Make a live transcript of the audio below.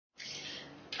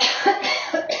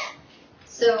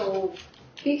So,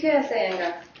 PKS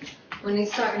Iyengar, when he's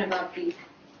talking about feet,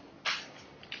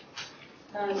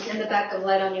 in the back of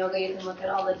Light on Yoga, you can look at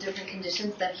all the different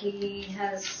conditions that he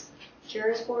has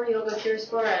cures for, yoga cures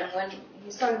for, and when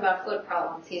he's talking about foot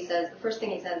problems, he says, the first thing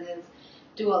he says is,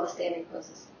 do all the standing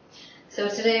poses. So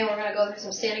today we're going to go through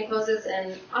some standing poses,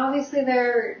 and obviously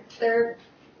they're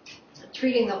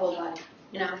treating the whole body,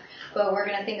 but we're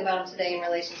going to think about them today in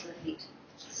relation to the feet.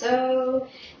 So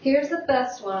here's the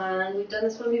best one. We've done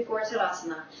this one before,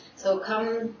 tadasana. So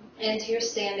come into your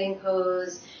standing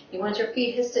pose. You want your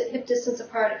feet hip distance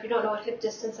apart. If you don't know what hip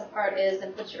distance apart is,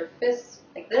 then put your fists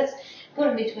like this. Put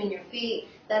them between your feet.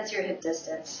 That's your hip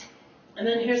distance. And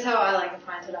then here's how I like to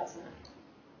find tadasana.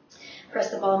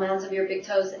 Press the ball mounds of your big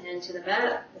toes into the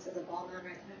mat. This is a ball mound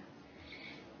right there.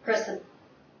 Press the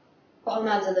ball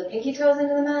mounds of the pinky toes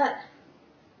into the mat.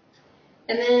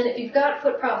 And then if you've got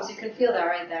foot problems, you can feel that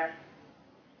right there.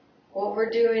 What we're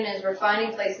doing is we're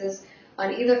finding places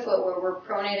on either foot where we're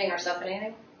pronating or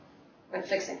supinating and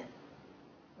fixing it,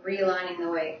 realigning the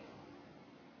weight.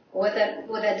 What that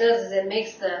does is it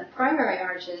makes the primary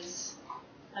arches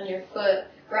on your foot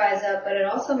rise up, but it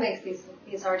also makes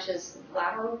these arches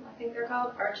lateral, I think they're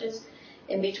called, arches,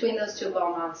 in between those two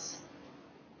ball mounds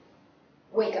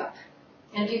wake up.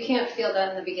 And if you can't feel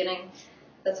that in the beginning,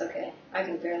 that's okay. I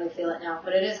can barely feel it now,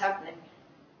 but it is happening.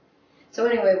 So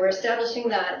anyway, we're establishing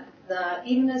the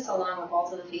evenness along the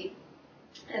balls of the feet.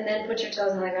 And then put your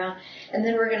toes on the ground. And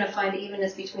then we're going to find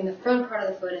evenness between the front part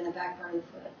of the foot and the back part of the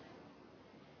foot.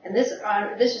 And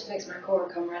this just makes my core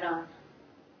come right on.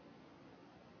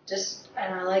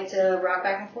 And I like to rock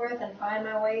back and forth and find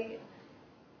my way.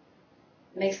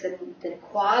 Makes the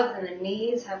quads and the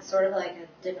knees have sort of like a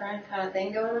different kind of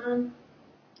thing going on.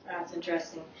 That's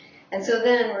interesting. And so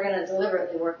then we're going to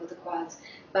deliberately work with the quads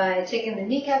by taking the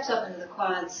kneecaps up into the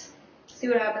quads. See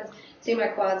what happens? See my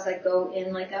quads like go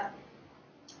in like that?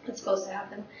 It's supposed to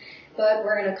happen. But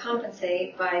we're going to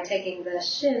compensate by taking the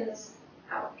shins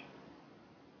out.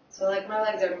 So like my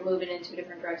legs are moving in two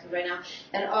different directions right now.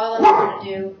 And all I'm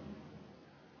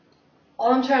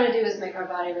trying to do is make our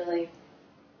body really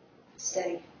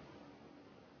steady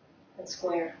and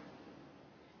square.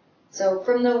 So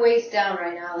from the waist down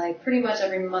right now, like pretty much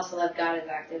every muscle I've got is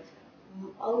active.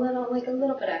 A little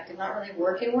bit active. Not really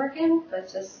working, but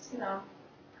just,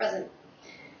 present.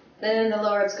 Then the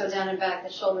lower ribs go down and back,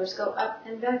 the shoulders go up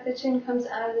and back, the chin comes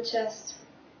out of the chest,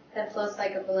 head floats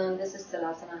like a balloon. This is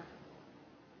tadasana.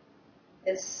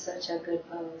 It's such a good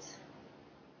pose.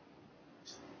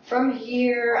 From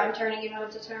here, I'm turning, you know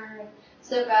what to turn.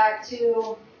 Step back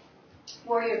to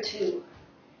warrior two.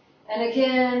 And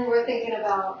again, we're thinking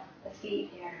about the feet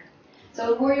here.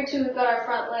 So in warrior two, we've got our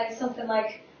front leg something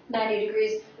like 90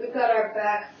 degrees. We've got our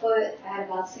back foot at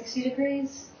about 60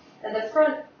 degrees. And the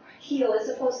front heel is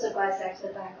supposed to bisect the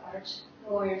back arch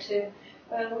in warrior two.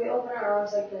 And we open our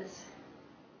arms like this.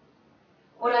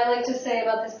 What I like to say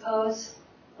about this pose,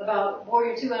 about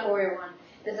warrior two and warrior one,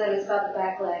 is that it's about the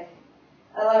back leg.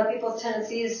 A lot of people's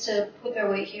tendency is to put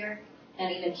their weight here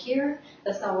and even here.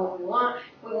 That's not what we want.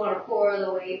 We want to pour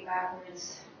the weight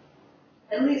backwards.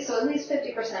 At least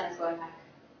 50% is going back.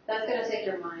 That's going to take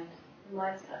your mind. Your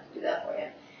mind's going to do that for you.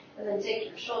 And then take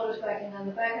your shoulders back and down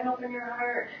the back and open your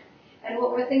heart. And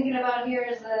what we're thinking about here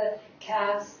is the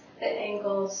calves, the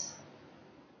ankles,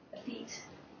 the feet.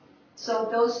 So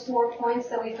those 4 points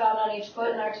that we found on each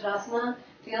foot in our tadasana,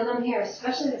 feel them here,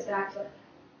 especially this back foot.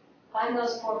 Find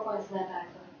those 4 points in that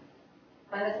back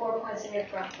foot. Find the 4 points in your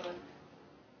front foot.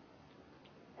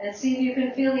 And see if you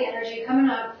can feel the energy coming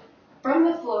up from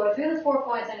the floor through the 4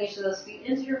 points on each of those feet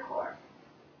into your core.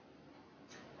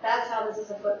 That's how this is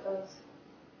a foot pose.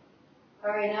 All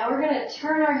right, now we're going to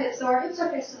turn our hips. So our hips are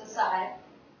faced to the side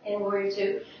in warrior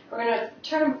two. We're going to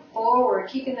turn them forward,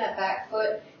 keeping that back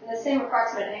foot in the same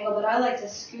approximate angle, but I like to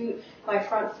scoot my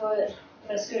front foot. I'm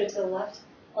going to scoot it to the left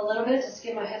a little bit just to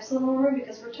give my hips a little room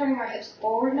because we're turning our hips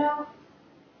forward now.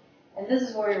 And this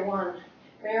is warrior one.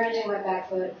 Rearranging my back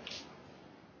foot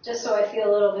just so I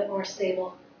feel a little bit more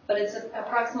stable. But it's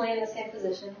approximately in the same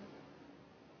position.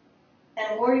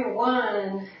 And warrior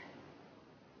one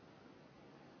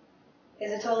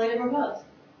is a totally different pose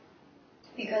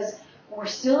because we're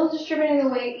still distributing the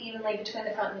weight evenly between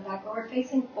the front and the back, but we're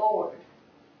facing forward.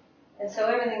 And so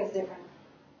everything's different.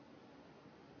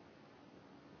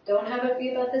 Don't have it be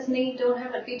about this knee. Don't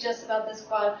have it be just about this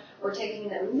quad. We're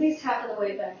taking at least half of the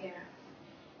weight back here.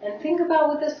 And think about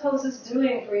what this pose is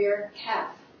doing for your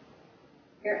calf,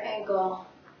 your ankle,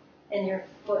 and your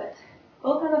foot,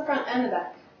 both in the front and the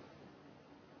back.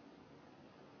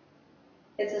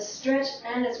 It's a stretch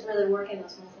and it's really working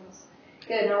those muscles.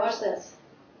 Good, now watch this.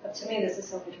 But to me, this is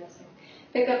so interesting.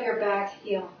 Pick up your back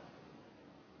heel.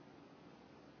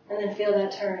 And then feel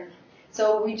that turn.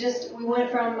 So we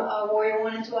went from warrior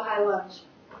one into a high lunge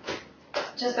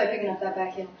just by picking up that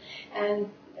back heel. And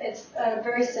it's a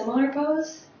very similar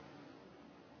pose,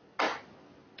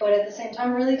 but at the same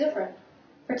time really different,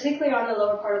 particularly on the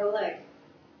lower part of the leg.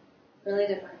 Really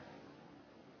different.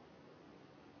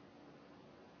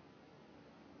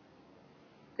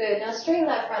 Good. Now straighten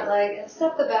that front leg and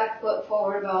step the back foot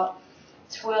forward about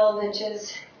 12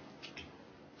 inches.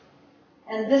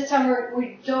 And this time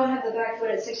we don't have the back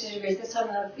foot at 60 degrees. This time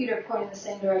the feet are pointing the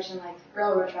same direction like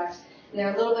railroad tracks. And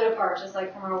they're a little bit apart, just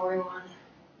like from our warrior one.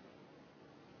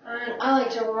 And I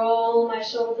like to roll my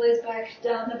shoulder blades back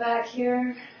down the back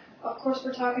here. Of course,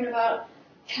 we're talking about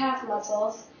calf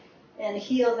muscles and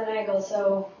heels and ankles,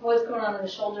 so what's going on in the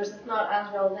shoulders is not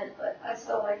as relevant, but I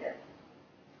still like it.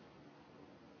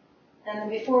 And then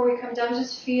before we come down,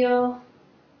 just feel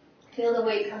the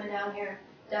weight coming down here,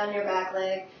 down your back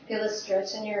leg. Feel the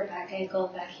stretch in your back ankle,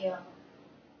 back heel.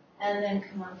 And then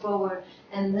come on forward.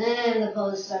 And then the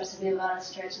pose starts to be about a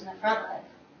stretch in the front leg.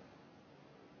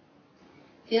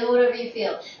 Feel whatever you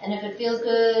feel. And if it feels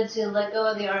good to let go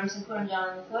of the arms and put them down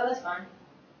on the floor, that's fine.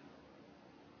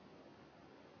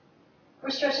 We're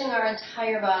stretching our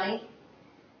entire body,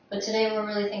 but today we're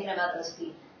really thinking about those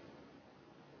feet.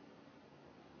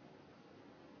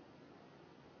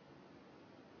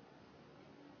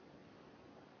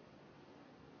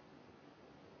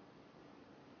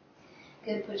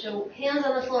 Good. Put your hands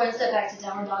on the floor and step back to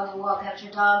downward dog and walk out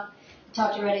your dog. We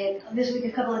talked already this week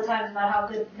a couple of times about how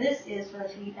good this is for the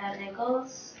feet and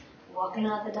ankles. Walking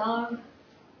out the dog.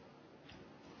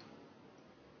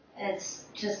 It's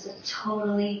just a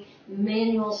totally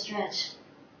manual stretch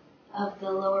of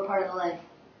the lower part of the leg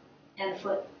and the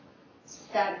foot. It's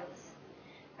fabulous.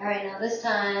 All right, now this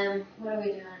time, what are we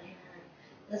doing here?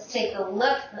 Let's take the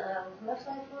left leg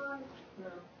forward?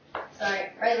 No. Sorry,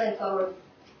 right leg forward.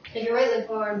 Take your right leg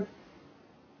forward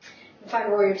and find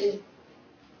warrior two.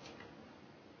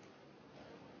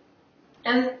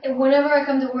 And whenever I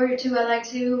come to warrior two, I like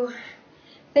to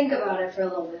think about it for a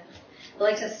little bit. I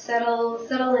like to settle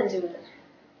into it.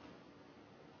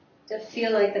 To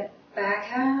feel like the back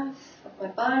half of my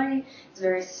body is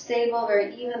very stable,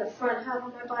 very even. The front half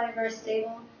of my body very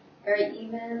stable, very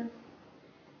even.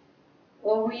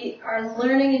 What we are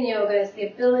learning in yoga is the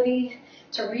ability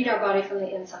to read our body from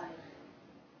the inside.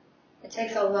 It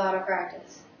takes a lot of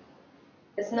practice.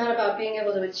 It's not about being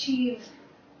able to achieve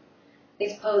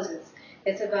these poses.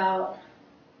 It's about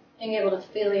being able to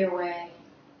feel your way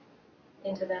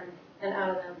into them and out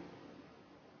of them.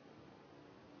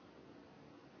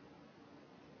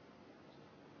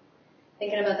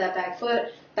 Thinking about that back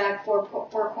foot, back four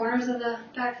corners of the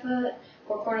back foot,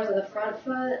 4 corners of the front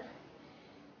foot.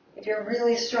 If you're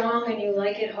really strong and you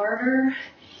like it harder,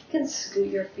 you can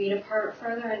scoot your feet apart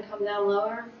further and come down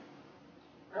lower.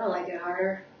 I don't like it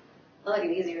harder. I like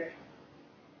it easier.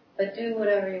 But do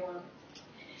whatever you want.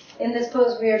 In this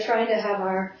pose, we are trying to have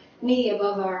our knee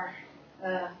above our,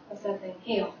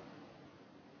 heel.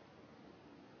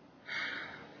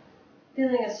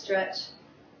 Feeling a stretch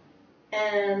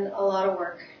and a lot of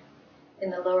work in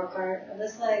the lower part of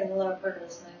this leg and the lower part of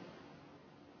this leg.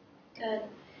 Good.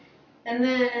 And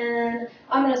then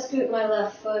I'm going to scoot my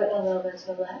left foot a little bit to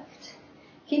the left.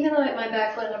 Keeping my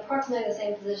back foot in approximately the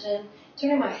same position,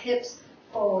 turning my hips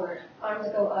forward, arms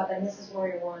go up, and this is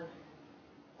warrior one.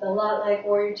 It's a lot like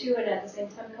warrior two, and at the same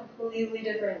time completely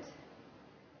different.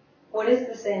 What is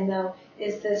the same, though,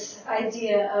 is this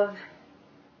idea of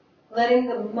letting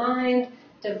the mind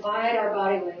divide our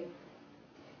body weight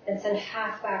and send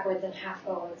half backwards and half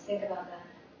forwards. Think about that.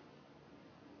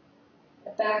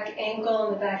 The back ankle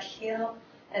and the back heel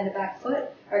and the back foot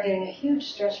are getting a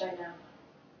huge stretch right now.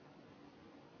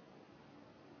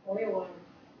 Warrior one.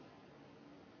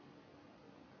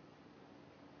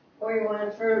 Warrior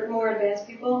one, for more advanced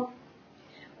people,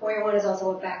 warrior one is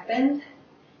also a back bend.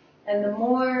 And the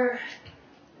more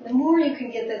you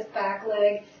can get this back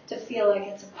leg to feel like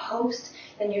it's a post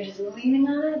and you're just leaning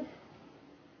on it,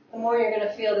 the more you're going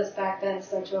to feel this back bend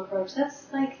start to approach.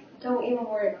 That's like, don't even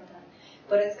worry about that.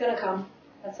 But it's going to come.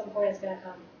 At some point it's going to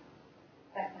come.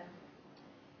 Back bend.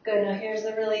 Good, now here's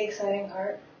the really exciting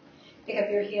part. Pick up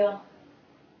your heel.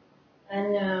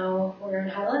 And now we're in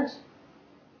high lunge.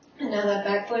 And now that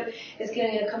back foot is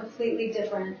getting a completely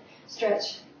different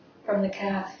stretch from the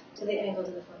calf to the ankle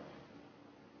to the foot.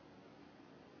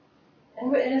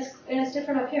 And it's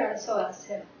different up here on the psoas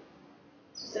too.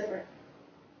 It's just different.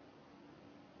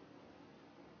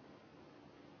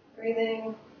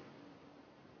 Breathing.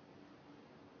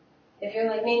 If you're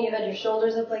like me and you had your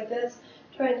shoulders up like this,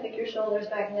 try and pick your shoulders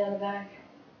back and down the back.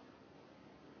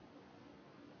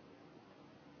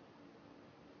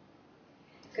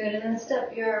 Good, and then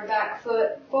step your back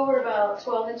foot forward about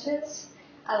 12 inches.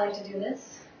 I like to do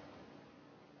this.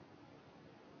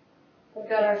 We've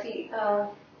got our feet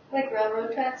like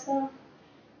railroad tracks though,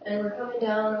 and we're coming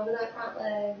down over that front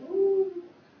leg. Woo.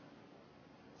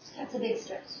 That's a big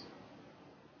stretch.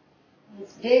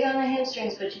 It's big on the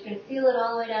hamstrings, but you can feel it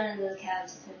all the way down into the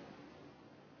calves too.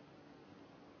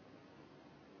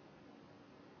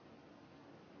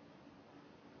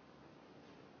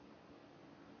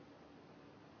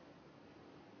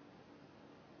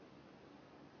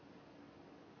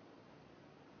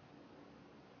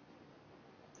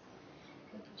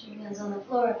 Put your hands on the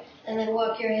floor, and then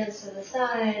walk your hands to the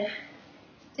side.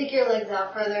 Take your legs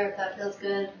out further if that feels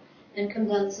good. And come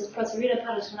down. This is prasaritta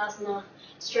tadasana,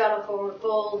 straddle forward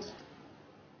fold.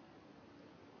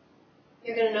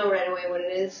 You're going to know right away what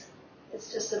it is.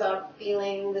 It's just about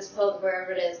feeling this pose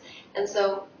wherever it is. And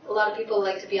so a lot of people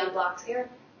like to be on blocks here.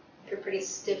 If you're pretty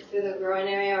stiff through the groin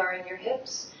area or in your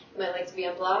hips, you might like to be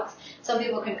on blocks. Some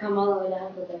people can come all the way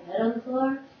down with their head on the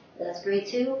floor. That's great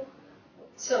too.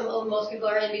 Most people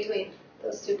are in between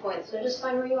those 2 points. So just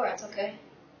find where you are. It's okay.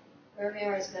 Wherever you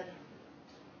are is good.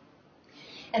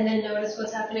 And then notice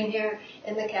what's happening here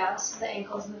in the calves, the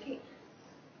ankles, and the feet.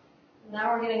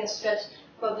 Now we're getting a stretch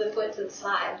of the foot to the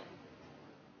side.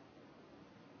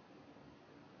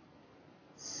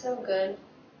 So good.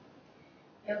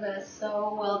 Yoga is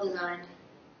so well designed.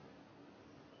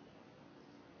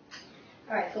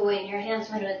 Alright, foot weight in your hands.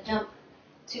 We're going to jump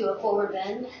to a forward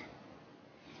bend.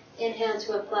 Inhale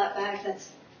to a flat back.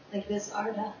 That's like this,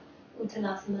 Ardha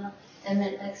Uttanasana. And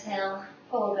then exhale,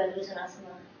 forward bend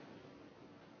Uttanasana.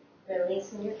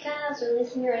 Releasing your calves,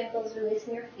 releasing your ankles,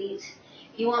 releasing your feet.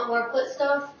 If you want more foot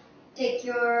stuff, take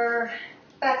your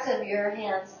backs of your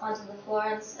hands onto the floor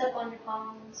and step on your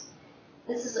palms.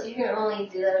 This is, you can only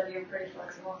do that if you're pretty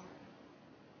flexible.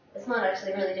 It's not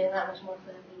actually really doing that much more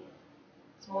for the feet.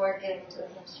 It's more getting into the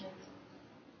hamstrings.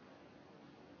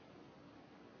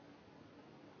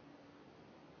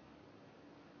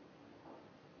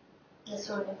 Just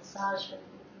sort of a massage for the feet.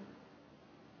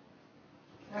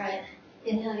 Alright,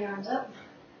 inhale your arms up.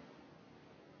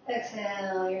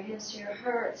 Exhale your hands to your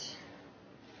heart.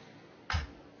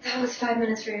 That was 5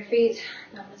 minutes for your feet.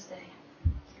 Namaste.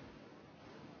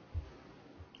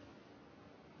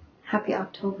 Happy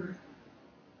October.